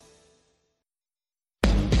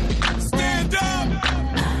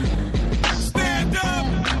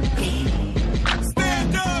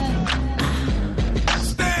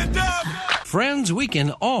we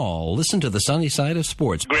can all listen to the sunny side of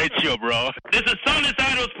sports. Great show, bro. This is Sunny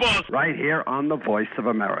Side of Sports. Right here on the Voice of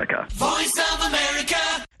America. Voice of America.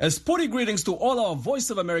 A sporty greetings to all our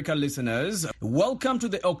Voice of America listeners. Welcome to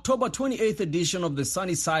the October 28th edition of the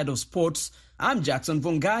Sunny Side of Sports. I'm Jackson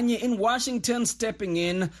Vunganyi in Washington, stepping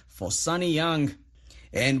in for Sunny Young.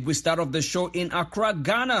 And we start off the show in Accra,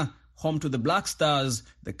 Ghana, home to the Black Stars,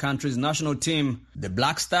 the country's national team. The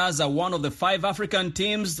Black Stars are one of the 5 African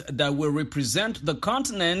teams that will represent the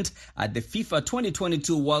continent at the FIFA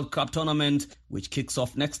 2022 World Cup tournament, which kicks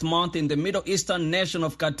off next month in the Middle Eastern nation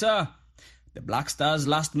of Qatar. The Black Stars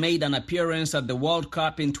last made an appearance at the World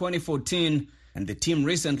Cup in 2014, and the team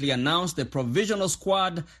recently announced a provisional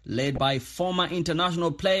squad led by former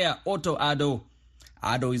international player Otto Addo.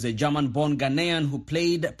 Addo is a German-born Ghanaian who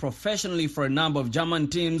played professionally for a number of German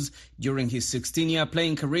teams during his 16-year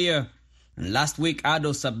playing career. And last week,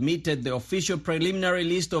 Addo submitted the official preliminary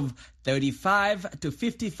list of 35 to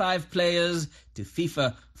 55 players to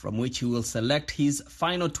FIFA, from which he will select his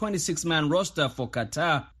final 26-man roster for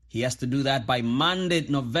Qatar. He has to do that by Monday,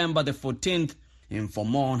 November the 14th. And for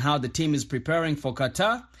more on how the team is preparing for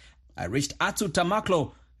Qatar, I reached Atsu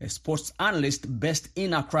Tamaklo, a sports analyst based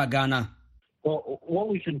in Accra, Ghana. Well, what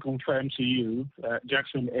we can confirm to you,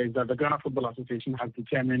 Jackson, is that the Ghana Football Association has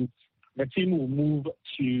determined the team will move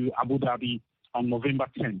to Abu Dhabi on November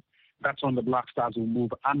 10th. That's when the Black Stars will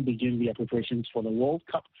move and begin their preparations for the World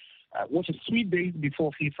Cup, which is 3 days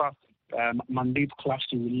before FIFA mandates clash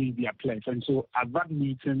to release their players. And so at that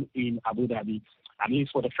meeting in Abu Dhabi, at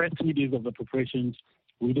least for the first 3 days of the preparations,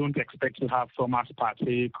 we don't expect to have Thomas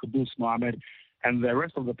Partey, Kudus Mohamed, and the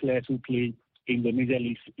rest of the players who play in the major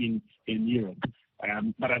leagues in Europe.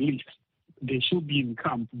 But at least they should be in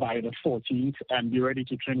camp by the 14th and be ready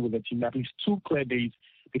to train with the team at least 2 clear days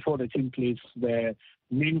before the team plays the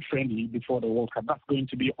main friendly before the World Cup. That's going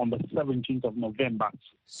to be on the 17th of November.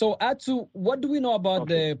 So, Atsu, what do we know about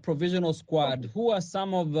the provisional squad? Who are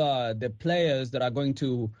some of the players that are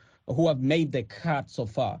who have made the cut so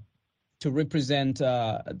far to represent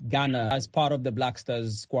Ghana as part of the Black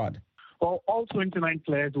Stars squad? Well, all 29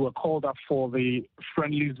 players who were called up for the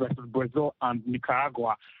friendlies versus Brazil and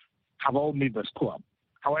Nicaragua have all made the squad.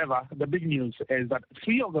 However, the big news is that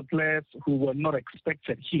 3 of the players who were not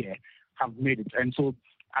expected here have made it. And so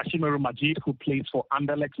Ashimeru Majid, who plays for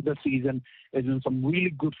Anderlecht this season, is in some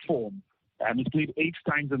really good form. He's played 8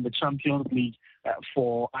 times in the Champions League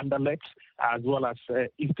for Anderlecht, as well as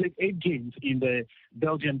he's played 8 games in the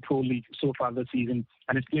Belgian Pro League so far this season,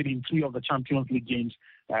 and he's played in 3 of the Champions League games,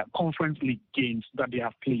 Conference League games that they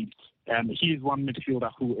have played. He is one midfielder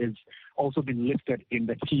who has also been listed in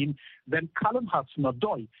the team. Then Callum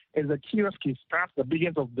Hudson-Odoi is a curious case, perhaps the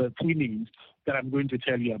biggest of the 3 names that I'm going to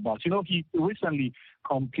tell you about. You know, he recently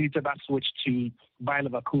completed that switch to Bayer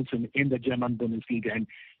Leverkusen in the German Bundesliga, and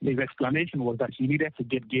his explanation was that he needed to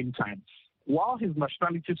get game time. While his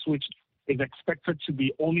nationality switch is expected to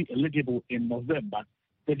be only eligible in November,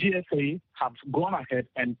 the GFA have gone ahead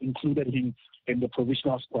and included him in the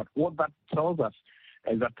provisional squad. What that tells us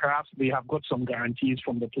is that perhaps they have got some guarantees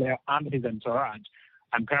from the player and his entourage,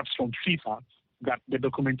 and perhaps from FIFA, that the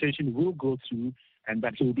documentation will go through and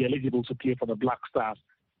that he will be eligible to play for the Black Stars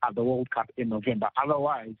at the World Cup in November.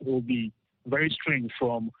 Otherwise, it will be very strange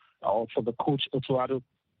for the coach Otto Addo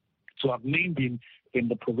to have named him in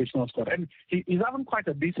the provisional squad. And he's having quite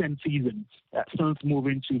a decent season since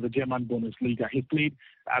moving to the German Bundesliga. He played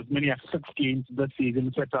as many as 6 games this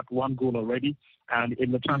season, set up 1 goal already. And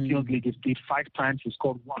in the Champions League, he's played 5 times, he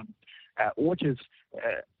scored 1, which is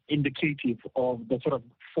indicative of the sort of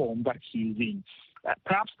form that he's in.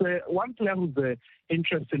 Perhaps the one player who's the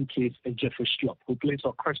interesting case is Jeffrey Schlupp, who plays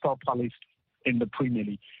for Crystal Palace in the Premier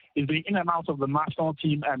League. He's been in and out of the national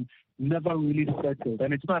team and never really settled.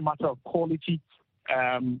 And it's not a matter of quality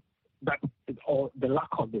or the lack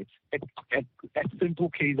of it. It's a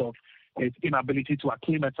simple case of his inability to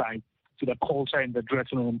acclimatize to the culture in the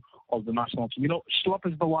dressing room of the national team. You know, Schlupp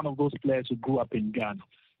is not one of those players who grew up in Ghana.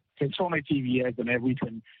 His formative years and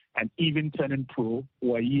everything, and even turning pro,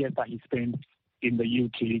 were years that he spent in the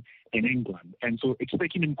UK, in England. And so it's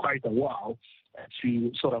taken him quite a while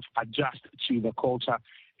to sort of adjust to the culture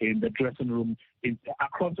in the dressing room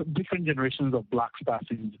across different generations of Black Stars.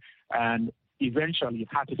 And eventually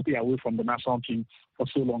had to stay away from the national team for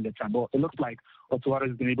so long a time. But it looks like Otto Addo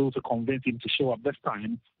has been able to convince him to show up this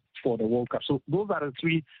time for the World Cup. So those are the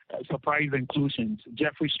 3 surprise inclusions: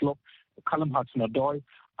 Jeffrey Schlupp, Callum Hudson-Odoi,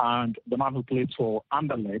 and the man who plays for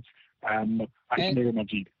Anderlecht, Ashimeru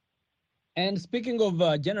Majid. And speaking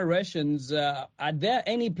of generations, are there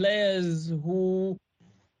any players who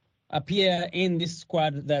appear in this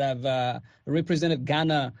squad that have represented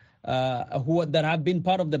Ghana that have been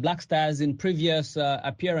part of the Black Stars in previous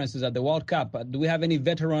appearances at the World Cup. Do we have any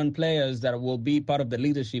veteran players that will be part of the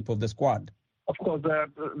leadership of the squad? Of course,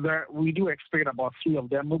 we do expect about 3 of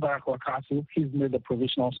them. Mubarak Wakasu, he's made the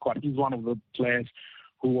provisional squad. He's one of the players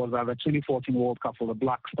who was at the 2014 World Cup for the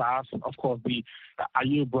Black Stars. Of course, the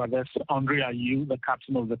Ayew brothers, Andre Ayew, the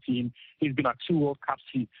captain of the team, he's been at 2 World Cups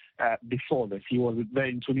before this. He was there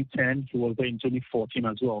in 2010, he was there in 2014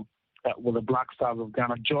 as well with the Black Stars of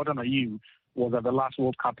Ghana. Jordan Ayew was at the last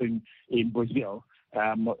World Cup in Brazil,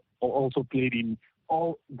 also played in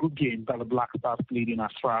all good games that the Black Stars played in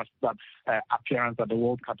as far as that appearance at the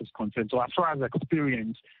World Cup is concerned. So as far as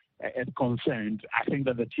experience is concerned, I think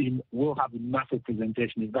that the team will have enough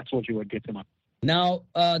representation if that's what you were getting at. Now,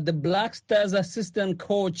 the Black Stars assistant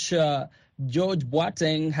coach, George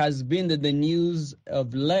Boateng, has been in the news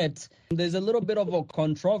of late. There's a little bit of a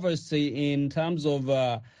controversy in terms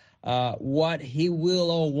of what he will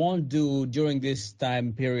or won't do during this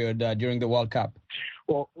time period, during the World Cup.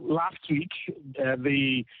 Well, last week,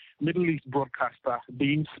 the Middle East broadcaster,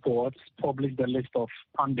 beIN Sports, published a list of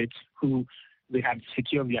pundits who they had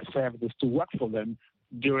secured their services to work for them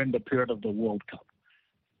during the period of the World Cup.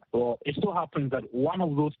 Well, it so happens that one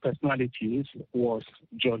of those personalities was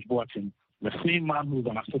George Boateng, the same man who's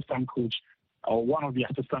an assistant coach, or one of the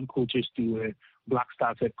assistant coaches to Black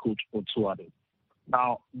Stars head coach Otto Addo.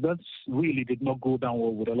 Now, that really did not go down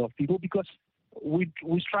well with a lot of people because we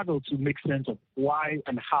struggle to make sense of why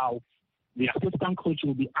and how the assistant coach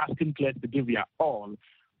will be asking players to give their all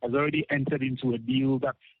has already entered into a deal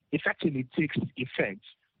that effectively takes effect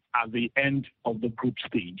at the end of the group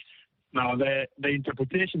stage. Now, the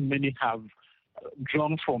interpretation many have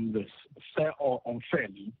drawn from this, fair or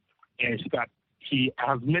unfairly, is that he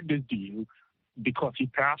has made this deal because he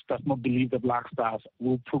perhaps does not believe the Black Stars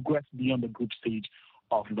will progress beyond the group stage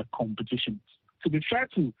of the competition. To be fair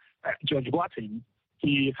to George Boateng,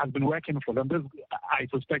 he has been working for them. This, I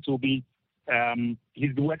suspect, will be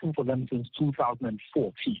he's been working for them since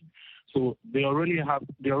 2014. So they already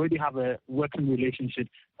have a working relationship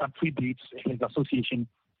that predates his association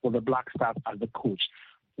with the Black Stars as the coach.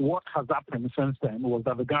 What has happened since then was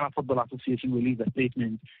that the Ghana Football Association released a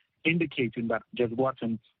statement indicating that George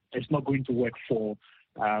Boateng is not going to work for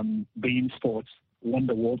beIN Sports when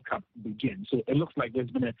the World Cup begins. So it looks like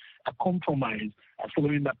there's been a compromise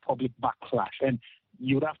following that public backlash. And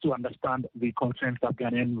you would have to understand the concerns that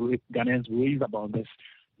Ghanaians raise about this,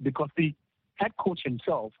 because the head coach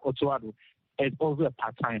himself, Otto Addo, is also a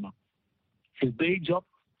part-timer. His day job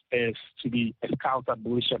is to be a scout at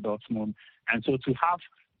Borussia Dortmund. And so to have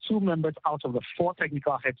 2 members out of the 4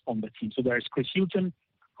 technical heads on the team. So there is Chris Hughton,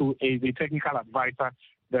 who is a technical advisor.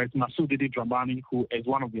 There is Masudi Dramani, who is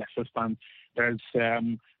one of the assistants. There's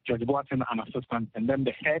George Boateng, an assistant, and then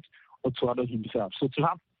the head, Otto Addo himself. So to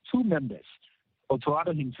have 2 members, Otto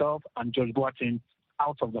Addo himself and George Boateng,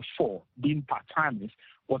 out of the 4 being part-timers,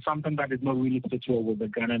 was something that is not really suitable with the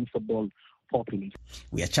Ghanaian football populace.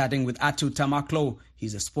 We are chatting with Atu Tamaklo.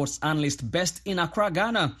 He's a sports analyst based in Accra,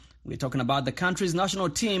 Ghana. We're talking about the country's national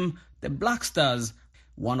team, the Black Stars,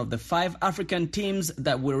 one of the 5 African teams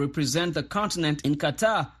that will represent the continent in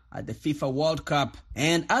Qatar at the FIFA World Cup.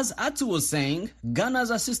 And as Atu was saying,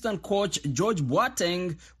 Ghana's assistant coach George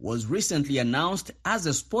Boateng was recently announced as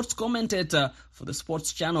a sports commentator for the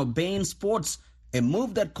sports channel beIN Sports, a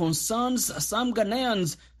move that concerns some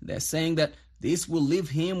Ghanaians. They're saying that this will leave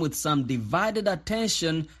him with some divided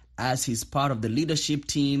attention as he's part of the leadership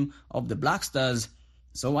team of the Black Stars.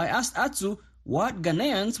 So I asked Atu what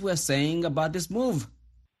Ghanaians were saying about this move.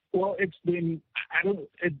 Well, it's been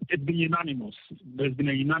unanimous. There's been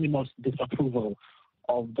a unanimous disapproval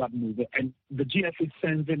of that move. And the GF is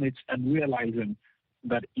sensing it and realizing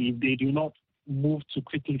that if they do not move to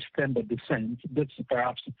quickly stem the descent, this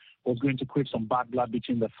perhaps was going to create some bad blood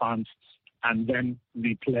between the fans and then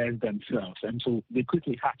the players themselves. And so they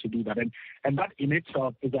quickly had to do that. And that in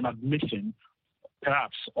itself is an admission,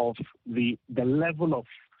 perhaps, of the level of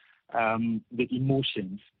the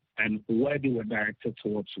emotions and where they were directed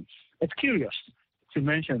towards. It's curious to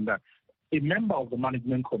mention that a member of the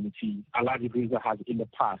management committee, Alhaji Reza, has in the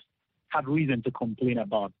past had reason to complain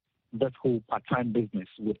about this whole part-time business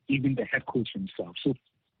with even the head coach himself. So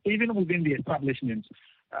even within the establishment,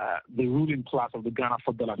 the ruling class of the Ghana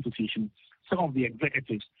Football Association, some of the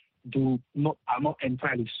executives are not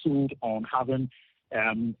entirely sold on having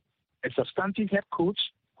a substantive head coach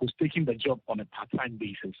who's taking the job on a part-time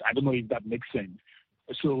basis. I don't know if that makes sense.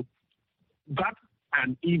 So that,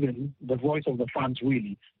 and even the voice of the fans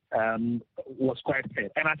really was quite fair.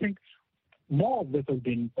 And I think more of this has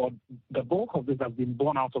been, or the bulk of this has been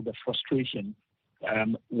born out of the frustration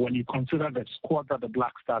when you consider the squad that the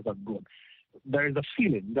Black Stars have got. There is a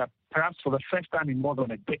feeling that perhaps for the first time in more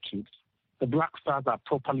than a decade, the Black Stars are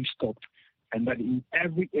properly stocked, and that in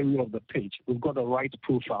every area of the pitch, we've got the right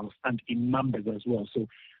profiles and in numbers as well. So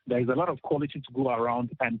there is a lot of quality to go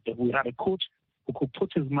around, and if we had a coach who could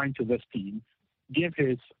put his mind to this team, give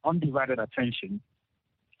his undivided attention,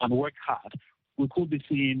 and work hard, we could be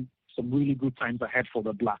seeing some really good times ahead for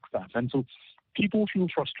the Black Stars. And so people feel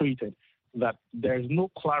frustrated that there is no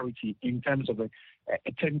clarity in terms of a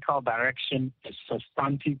technical direction, a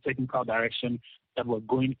substantive technical direction that we're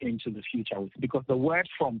going into the future with. Because the word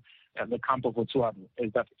from the camp of Otto Addo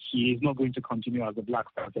is that he is not going to continue as the Black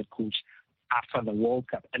Stars head coach after the World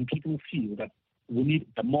Cup. And people feel that we need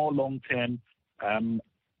a more long-term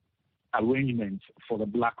arrangement for the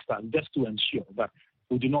Black Stars just to ensure that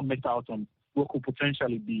we do not miss out on what could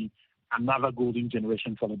potentially be another golden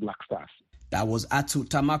generation for the Black Stars. That was Atu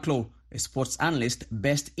Tamaklo, a sports analyst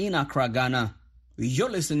based in Accra, Ghana. You're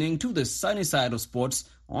listening to the Sunny Side of Sports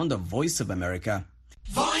on the Voice of America.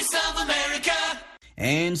 Voice of America!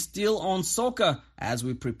 And still on soccer, as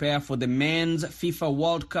we prepare for the Men's FIFA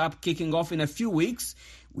World Cup kicking off in a few weeks,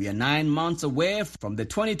 we are 9 months away from the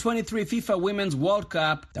 2023 FIFA Women's World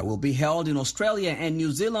Cup that will be held in Australia and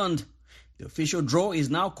New Zealand. The official draw is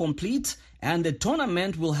now complete, and the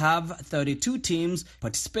tournament will have 32 teams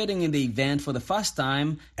participating in the event for the first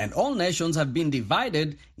time, and all nations have been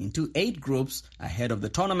divided into 8 groups ahead of the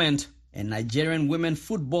tournament. A Nigerian women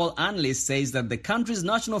football analyst says that the country's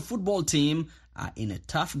national football team are in a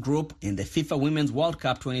tough group in the FIFA Women's World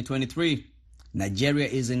Cup 2023. Nigeria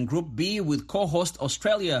is in Group B with co-host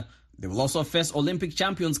Australia. They will also face Olympic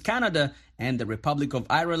champions Canada and the Republic of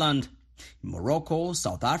Ireland. Morocco,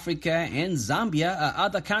 South Africa, and Zambia are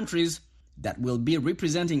other countries that will be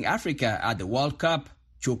representing Africa at the World Cup.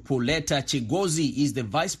 Chukwuleta Chigozie is the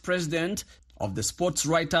vice president of the Sports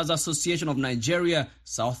Writers Association of Nigeria,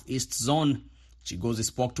 Southeast Zone. Chigozie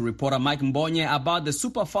spoke to reporter Mike Mbonye about the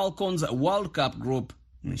Super Falcons World Cup group.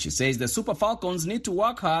 She says the Super Falcons need to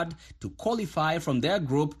work hard to qualify from their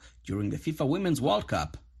group during the FIFA Women's World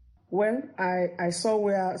Cup. Well, I saw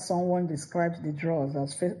where someone described the draws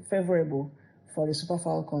as favorable for the Super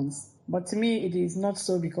Falcons. But to me, it is not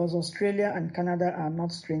so because Australia and Canada are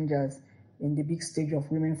not strangers in the big stage of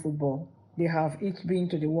women football. They have each been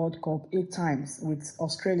to the World Cup 8 times, with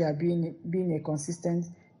Australia being a consistent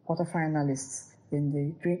quarterfinalist in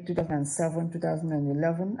the 2007,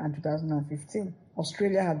 2011, and 2015.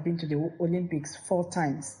 Australia had been to the Olympics 4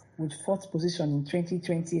 times, with 4th position in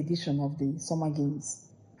 2020 edition of the Summer Games.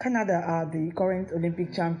 Canada are the current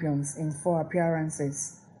Olympic champions in 4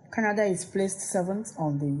 appearances. Canada is placed 7th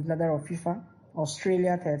on the ladder of FIFA,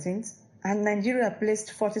 Australia 13th, and Nigeria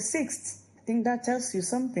placed 46th. I think that tells you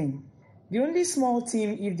something. The only small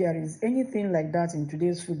team, if there is anything like that in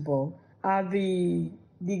today's football, are the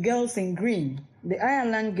girls in green. The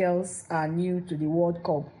Ireland girls are new to the World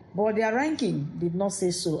Cup, but their ranking did not say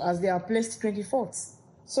so, as they are placed 24th.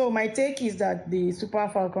 So my take is that the Super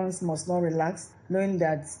Falcons must not relax, knowing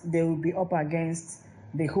that they will be up against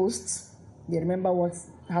the hosts. They remember what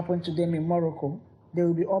happened to them in Morocco. They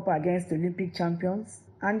will be up against the Olympic champions,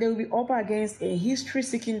 and they will be up against a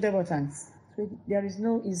history-seeking debutant. So there is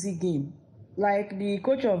no easy game. Like the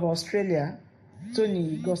coach of Australia,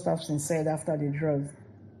 Tony Gustafsson, said after the draws,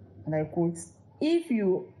 and I quote, if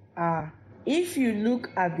you look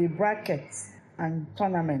at the brackets and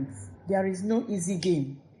tournaments, there is no easy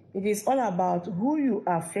game. It is all about who you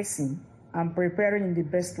are facing and preparing in the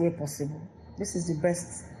best way possible. This is the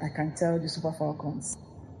best I can tell the Super Falcons.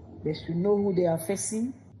 They should know who they are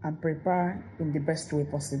facing and prepare in the best way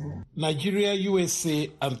possible. Nigeria,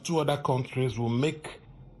 USA, and 2 other countries will make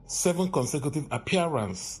 7 consecutive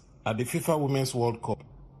appearances at the FIFA Women's World Cup.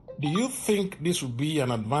 Do you think this will be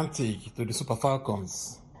an advantage to the Super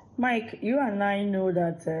Falcons? Mike, you and I know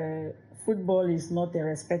that football is not a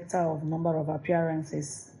respecter of number of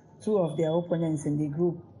appearances. 2 of their opponents in the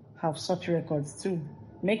group have such records too.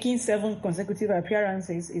 Making 7 consecutive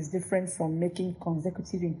appearances is different from making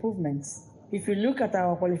consecutive improvements. If you look at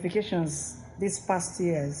our qualifications these past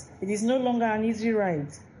years, it is no longer an easy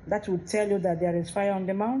ride. That would tell you that there is fire on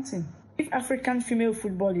the mountain. If African female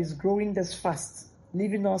football is growing this fast,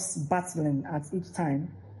 leaving us battling at each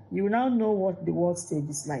time, you now know what the world stage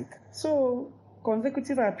is like. So,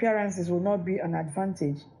 consecutive appearances will not be an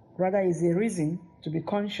advantage, rather is a reason to be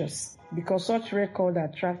conscious, because such record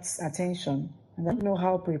attracts attention, and I don't know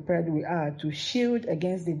how prepared we are to shield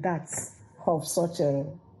against the darts of such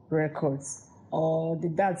records, or the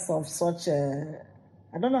darts of such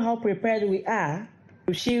I don't know how prepared we are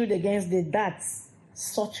to shield against the darts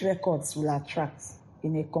such records will attract.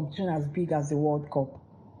 in a competition as big as the World Cup.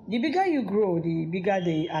 The bigger you grow, the bigger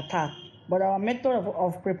the attack. But our method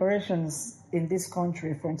of preparations in this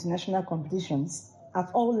country for international competitions at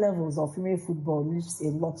all levels of female football leaves a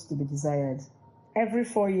lot to be desired. Every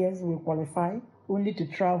 4 years we qualify, only to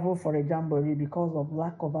travel for a jamboree because of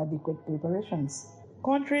lack of adequate preparations.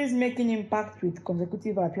 Countries making impact with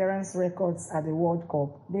consecutive appearance records at the World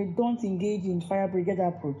Cup, they don't engage in fire brigade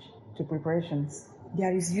approach to preparations.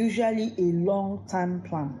 There is usually a long-term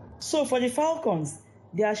plan. So for the Falcons,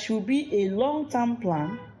 there should be a long-term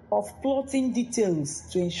plan of plotting details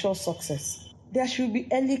to ensure success. There should be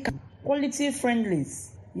early quality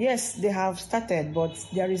friendlies. Yes, they have started, but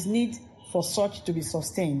there is need for such to be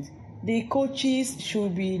sustained. The coaches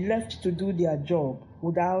should be left to do their job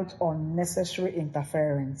without unnecessary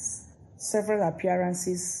interference. Several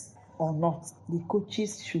appearances or not, the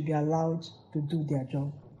coaches should be allowed to do their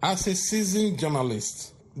job. As a seasoned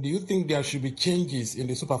journalist, do you think there should be changes in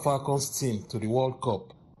the Super Falcons team to the World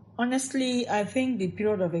Cup? Honestly, I think the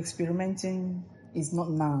period of experimenting is not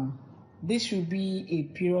now. This should be a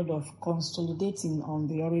period of consolidating on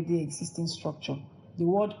the already existing structure. The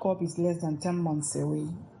World Cup is less than 10 months away.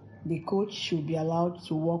 The coach should be allowed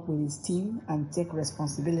to work with his team and take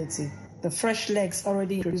responsibility. The fresh legs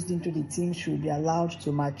already introduced into the team should be allowed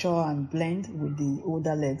to mature and blend with the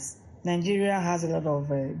older legs. Nigeria has a lot of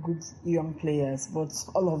good young players, but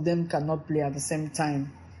all of them cannot play at the same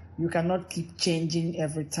time. You cannot keep changing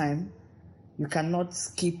every time. You cannot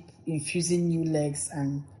keep infusing new legs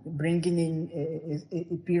and bringing in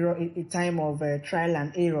a time of trial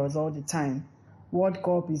and errors all the time. World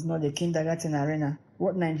Cup is not a kindergarten arena.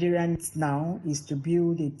 What Nigeria needs now is to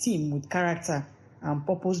build a team with character and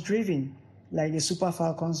purpose-driven, like the Super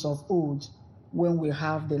Falcons of old, when we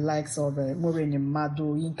have the likes of Maureen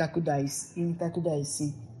Mado, Yinka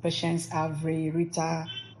Kudaisi, Patience Avre, Rita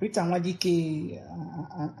Nwadike,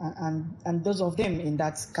 and those of them in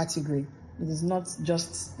that category. It is not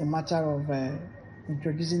just a matter of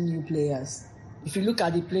introducing new players. If you look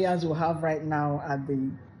at the players we have right now at the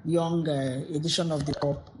young edition of the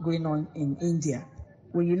Cup going on in India,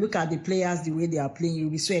 when you look at the players, the way they are playing, you'll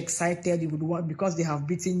be so excited. You would want, because they have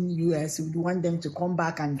beaten US, you would want them to come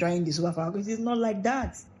back and join the Super Falcons. It's not like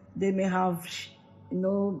that. They may have,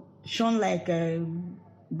 shone like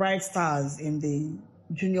bright stars in the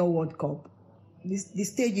Junior World Cup. The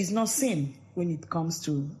stage is not same when it comes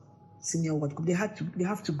to Senior World Cup. They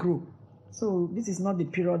have to grow. So this is not the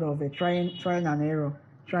period of trying and error,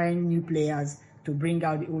 trying new players to bring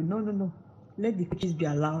out the old. No. Let the coaches be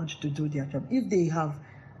allowed to do their job. If they have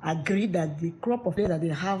agreed that the crop of players that they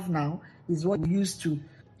have now is what we used to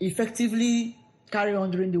effectively carry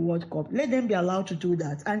on during the World Cup, let them be allowed to do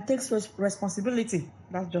that and take responsibility.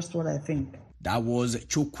 That's just what I think. That was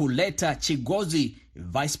Chukwuleta Chigozie,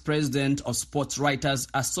 Vice President of Sports Writers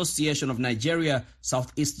Association of Nigeria,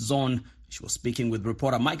 Southeast Zone. She was speaking with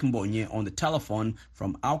reporter Mike Mbonye on the telephone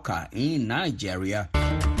from Awka in Nigeria.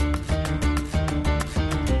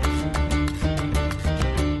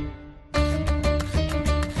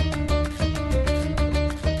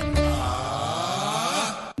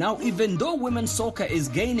 Now, even though women's soccer is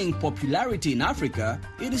gaining popularity in Africa,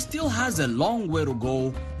 it still has a long way to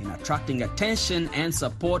go in attracting attention and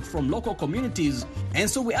support from local communities. And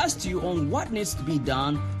so we asked you on what needs to be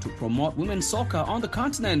done to promote women's soccer on the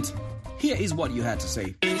continent. Here is what you had to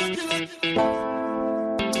say.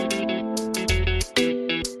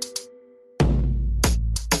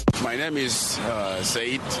 My name is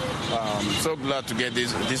Said. I'm so glad to get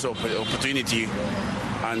this opportunity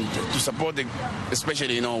and to support,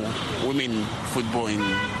 especially, women football in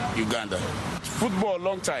Uganda. Football,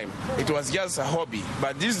 long time, it was just a hobby,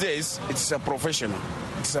 but these days it's a profession.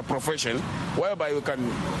 It's a profession whereby we can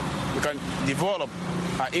develop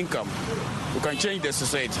our income. We can change the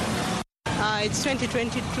society. It's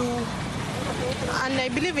 2022, and I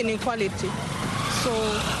believe in equality. So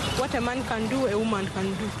what a man can do, a woman can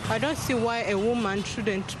do. I don't see why a woman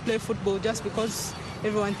shouldn't play football just because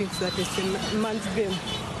everyone thinks that it's a man's game.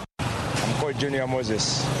 I'm called Junior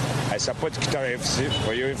Moses. I support Kitara FC.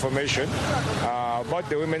 For your information, about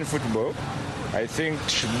the women football, I think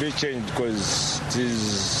should be changed because it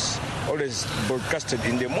is always broadcasted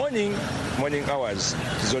in the morning hours.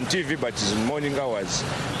 It is on TV, but it is in morning hours.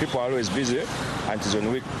 People are always busy, and it is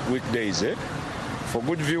on weekdays. For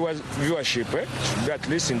good viewership, it should be at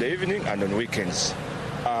least in the evening and on weekends.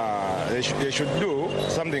 They should do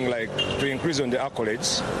something like to increase on the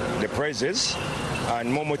accolades, the prizes,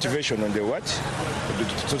 and more motivation on the what,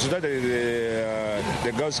 so that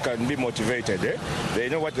the girls can be motivated. They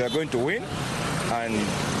know what they are going to win and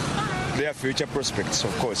their future prospects,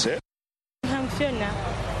 of course. I'm Fiona.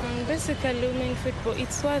 Basically, women football,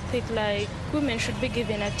 it's worth it. Like, women should be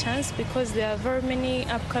given a chance because there are very many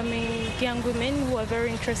upcoming young women who are very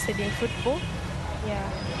interested in football.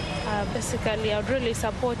 Yeah. Basically, I would really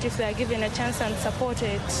support if they are given a chance and support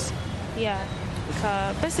it. Yeah.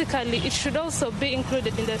 Basically, it should also be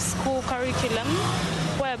included in the school curriculum,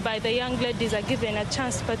 whereby the young ladies are given a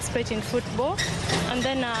chance to participate in football. And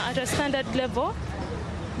then at a standard level,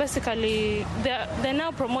 basically, they're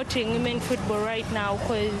now promoting women football right now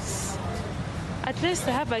because at least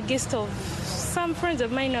I have a gist of some friends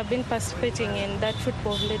of mine who have been participating in that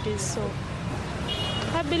football ladies. So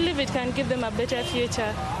I believe it can give them a better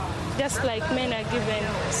future, just like men are given,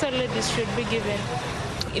 so ladies should be given.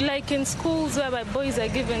 Like in schools whereby boys are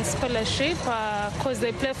given scholarship because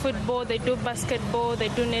they play football, they do basketball, they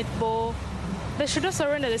do netball. They should also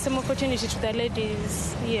render the same opportunity to the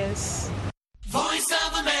ladies, yes. Voice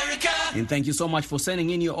of America. And thank you so much for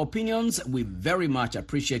sending in your opinions. We very much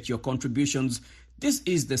appreciate your contributions. This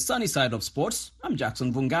is the Sunny Side of Sports. I'm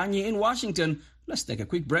Jackson Vunganyi in Washington. Let's take a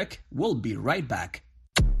quick break. We'll be right back.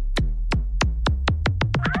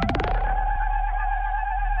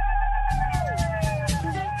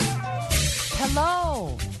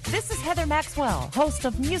 Hello, this is Heather Maxwell, host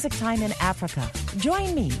of Music Time in Africa.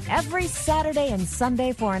 Join me every Saturday and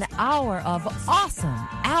Sunday for an hour of awesome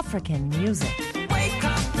African music. Wake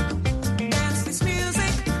up, dance this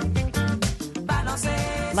music.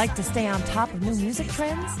 Like to stay on top of new music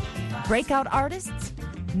trends? Breakout artists?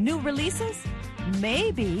 New releases?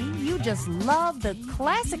 Maybe you just love the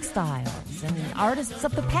classic styles and artists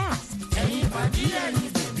of the past.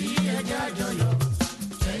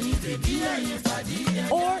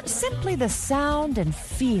 Or simply the sound and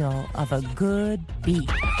feel of a good beat.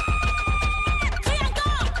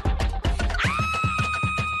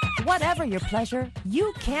 Whatever your pleasure,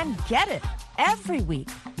 you can get it every week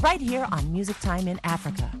right here on Music Time in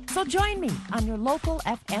Africa. So join me on your local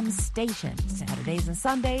FM station, Saturdays and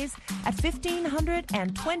Sundays at 1500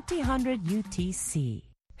 and 2000 UTC.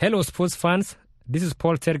 Hello, sports fans. This is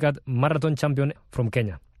Paul Tergat, marathon champion from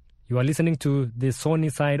Kenya. You are listening to the Sunny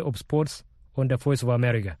Side of Sports on the Voice of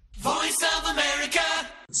America. Voice of America.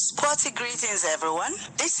 Sporty greetings, everyone.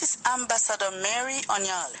 This is Ambassador Mary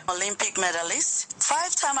Onyale, Olympic medalist,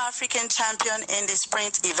 5-time African champion in the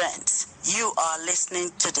sprint event. You are listening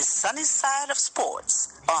to the Sunny Side of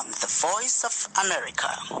Sports on the Voice of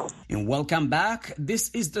America. And welcome back. This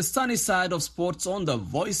is the Sunny Side of Sports on the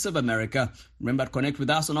Voice of America. Remember to connect with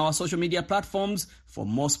us on our social media platforms for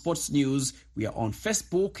more sports news. We are on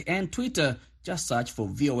Facebook and Twitter. Just search for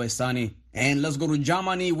VOA Sunny. And let's go to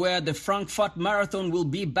Germany, where the Frankfurt Marathon will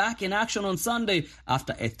be back in action on Sunday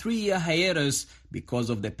after a 3-year hiatus because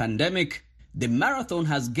of the pandemic. The marathon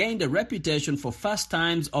has gained a reputation for fast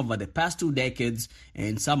times over the past 2 decades,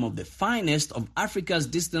 and some of the finest of Africa's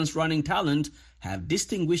distance running talent have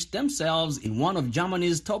distinguished themselves in one of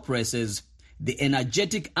Germany's top races. The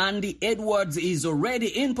energetic Andy Edwards is already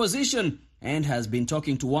in position and has been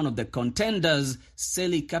talking to one of the contenders,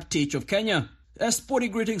 Sally Kaptich of Kenya. Sporty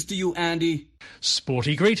greetings to you, Andy.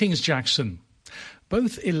 Sporty greetings, Jackson.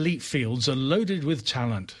 Both elite fields are loaded with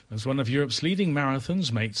talent as one of Europe's leading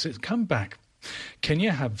marathons makes its comeback.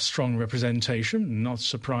 Kenya have strong representation, not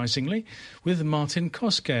surprisingly, with Martin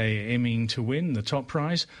Koskei aiming to win the top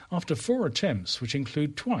prize after 4 attempts, which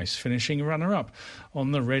include twice finishing runner-up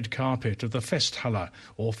on the red carpet of the Festhalle,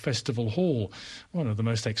 or Festival Hall, one of the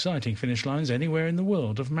most exciting finish lines anywhere in the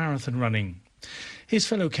world of marathon running. His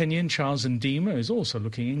fellow Kenyan Charles Ndima is also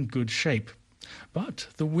looking in good shape. But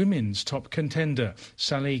the women's top contender,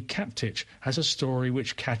 Sally Kaptich, has a story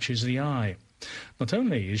which catches the eye. Not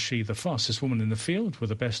only is she the fastest woman in the field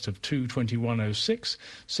with a best of 2:21.06,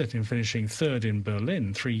 set in finishing third in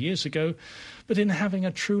Berlin 3 years ago, but in having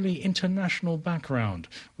a truly international background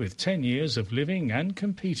with 10 years of living and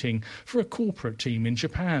competing for a corporate team in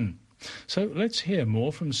Japan. So let's hear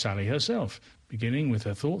more from Sally herself, beginning with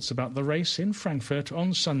her thoughts about the race in Frankfurt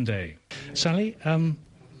on Sunday. Sally,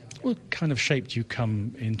 what kind of shape do you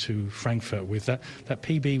come into Frankfurt with? That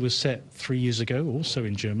PB was set 3 years ago, also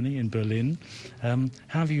in Germany, in Berlin. How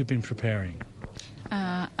have you been preparing?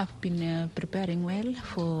 I've been preparing well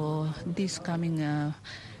for this coming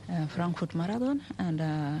Frankfurt Marathon, and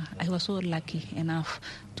I was so lucky enough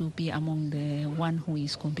to be among the one who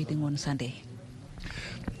is competing on Sunday.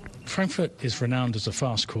 Frankfurt is renowned as a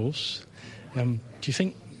fast course. Do you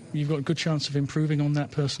think you've got a good chance of improving on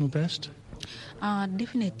that personal best?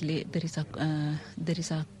 Definitely, there is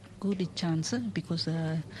a good chance because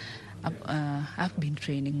I've been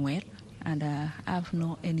training well and I've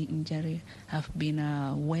no any injury. I've been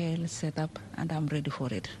well set up and I'm ready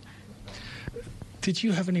for it. Did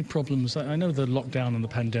you have any problems? I know the lockdown and the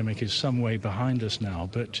pandemic is some way behind us now,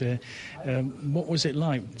 but what was it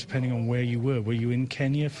like, depending on where you were? Were you in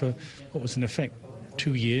Kenya for, what was in effect,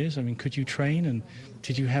 2 years? I mean, could you train, and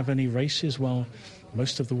did you have any races while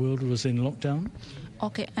most of the world was in lockdown?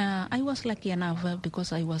 Okay, I was lucky enough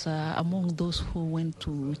because I was among those who went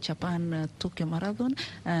to Japan Tokyo Marathon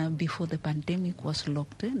before the pandemic was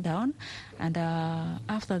locked down, and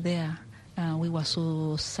after there, we were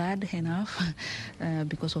so sad enough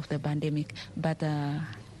because of the pandemic. But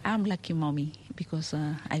I'm lucky mommy because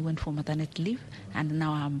I went for maternity leave and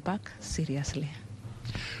now I'm back seriously.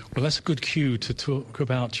 Well, that's a good cue to talk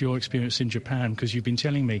about your experience in Japan, because you've been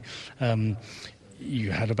telling me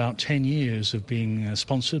you had about 10 years of being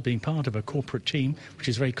sponsored, being part of a corporate team, which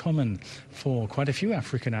is very common for quite a few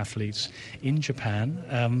African athletes in Japan.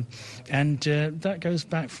 And that goes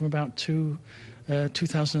back from about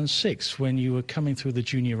 2006, when you were coming through the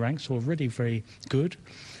junior ranks, already very good,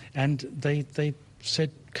 and they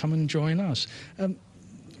said, come and join us.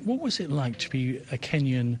 What was it like to be a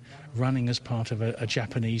Kenyan running as part of a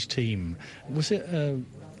Japanese team? Was it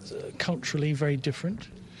culturally very different?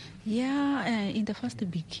 Yeah, in the first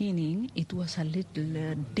beginning, it was a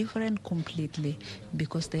little different completely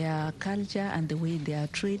because their culture and the way they are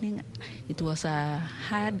training, it was a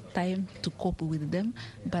hard time to cope with them.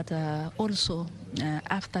 But also,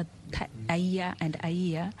 after a year,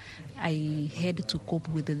 I had to cope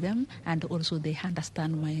with them, and also they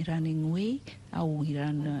understand my running way, how we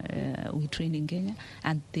run, we train in Kenya,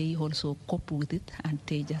 and they also cope with it, and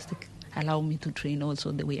they just allow me to train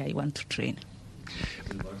also the way I want to train.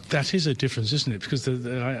 That is a difference, isn't it? Because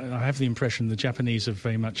I have the impression the Japanese are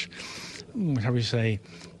very much, how do we say,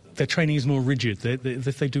 their training is more rigid.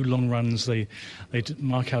 If they do long runs, they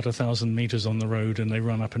mark out 1,000 metres on the road and they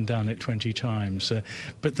run up and down it 20 times.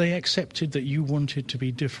 But they accepted that you wanted to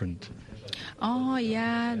be different. Oh,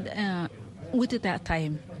 yeah. With that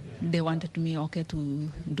time, they wanted me,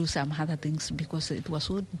 to do some other things because it was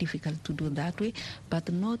so difficult to do that way, but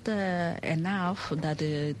not enough that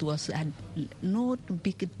it was not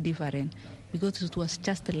big difference. Because it was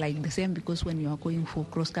just like the same, because when you are going for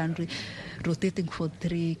cross-country, rotating for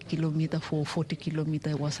 3 kilometers, for 40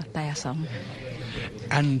 kilometers was tiresome.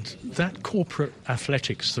 And that corporate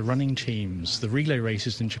athletics, the running teams, the relay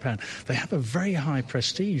races in Japan, they have a very high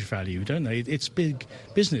prestige value, don't they? It's big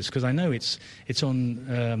business, because I know it's on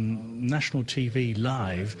national TV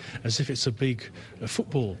live as if it's a big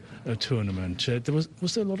football tournament.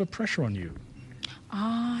 Was there a lot of pressure on you?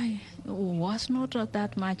 Was not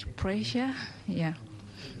that much pressure, yeah.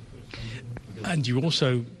 And you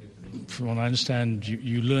also, from what I understand,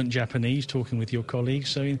 you learned Japanese talking with your colleagues,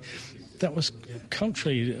 so that was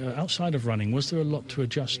culturally, outside of running, was there a lot to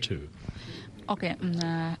adjust to? Okay,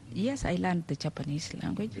 yes, I learned the Japanese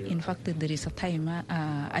language. In fact, there is a time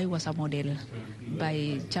I was a model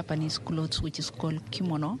by Japanese clothes, which is called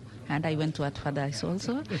kimono, and I went to advertise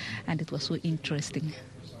also, and it was so interesting.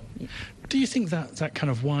 Yeah. Do you think that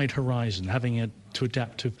kind of wide horizon, having to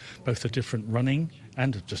adapt to both the different running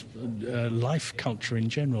and just life culture in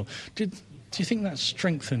general, do you think that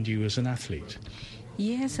strengthened you as an athlete?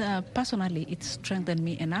 Yes, personally, it strengthened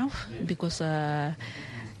me enough because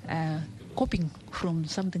coping from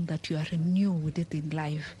something that you are new with it in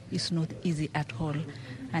life is not easy at all.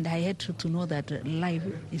 And I had to know that life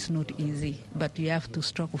is not easy, but you have to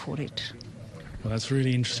struggle for it. Well, that's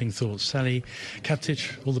really interesting thoughts. Sally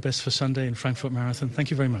Kaptic, all the best for Sunday in Frankfurt Marathon. Thank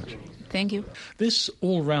you very much. Thank you. This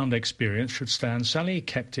all-round experience should stand Sally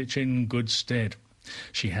Kaptic in good stead.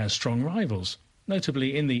 She has strong rivals,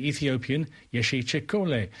 notably in the Ethiopian Yeshi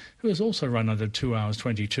Chikole, who has also run under 2 hours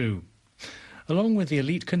 22. Along with the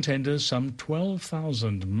elite contenders, some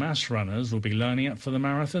 12,000 mass runners will be lining up for the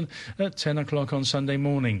marathon at 10 o'clock on Sunday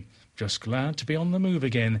morning. Just glad to be on the move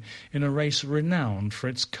again in a race renowned for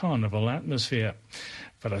its carnival atmosphere.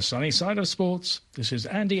 For the sunny side of sports, this is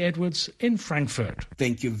Andy Edwards in Frankfurt.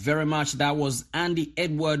 Thank you very much. That was Andy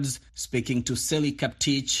Edwards speaking to Sally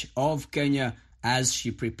Kaptic of Kenya as she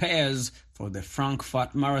prepares for the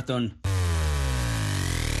Frankfurt Marathon.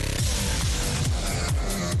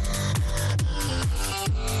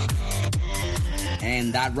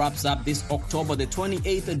 And that wraps up this October the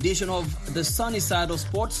 28th edition of the Sunny Side of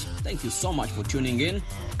Sports. Thank you so much for tuning in.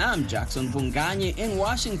 I'm Jackson Vunganye in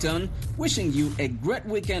Washington, wishing you a great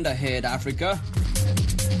weekend ahead, Africa.